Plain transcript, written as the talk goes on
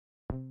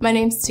My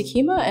name's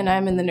Tekema, and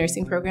I'm in the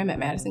nursing program at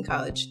Madison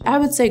College. I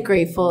would say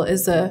grateful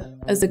is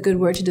a good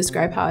word to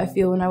describe how I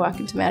feel when I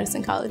walk into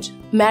Madison College.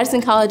 Madison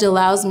College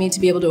allows me to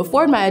be able to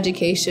afford my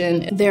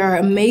education. There are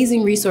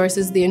amazing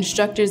resources. The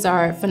instructors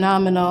are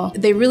phenomenal.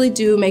 They really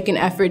do make an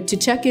effort to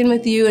check in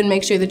with you and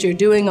make sure that you're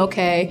doing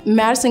okay.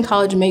 Madison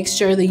College makes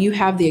sure that you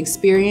have the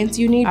experience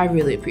you need. I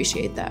really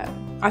appreciate that.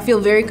 I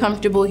feel very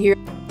comfortable here.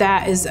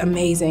 That is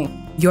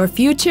amazing. Your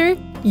future,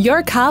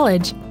 your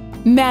college.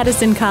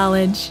 Madison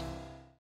College.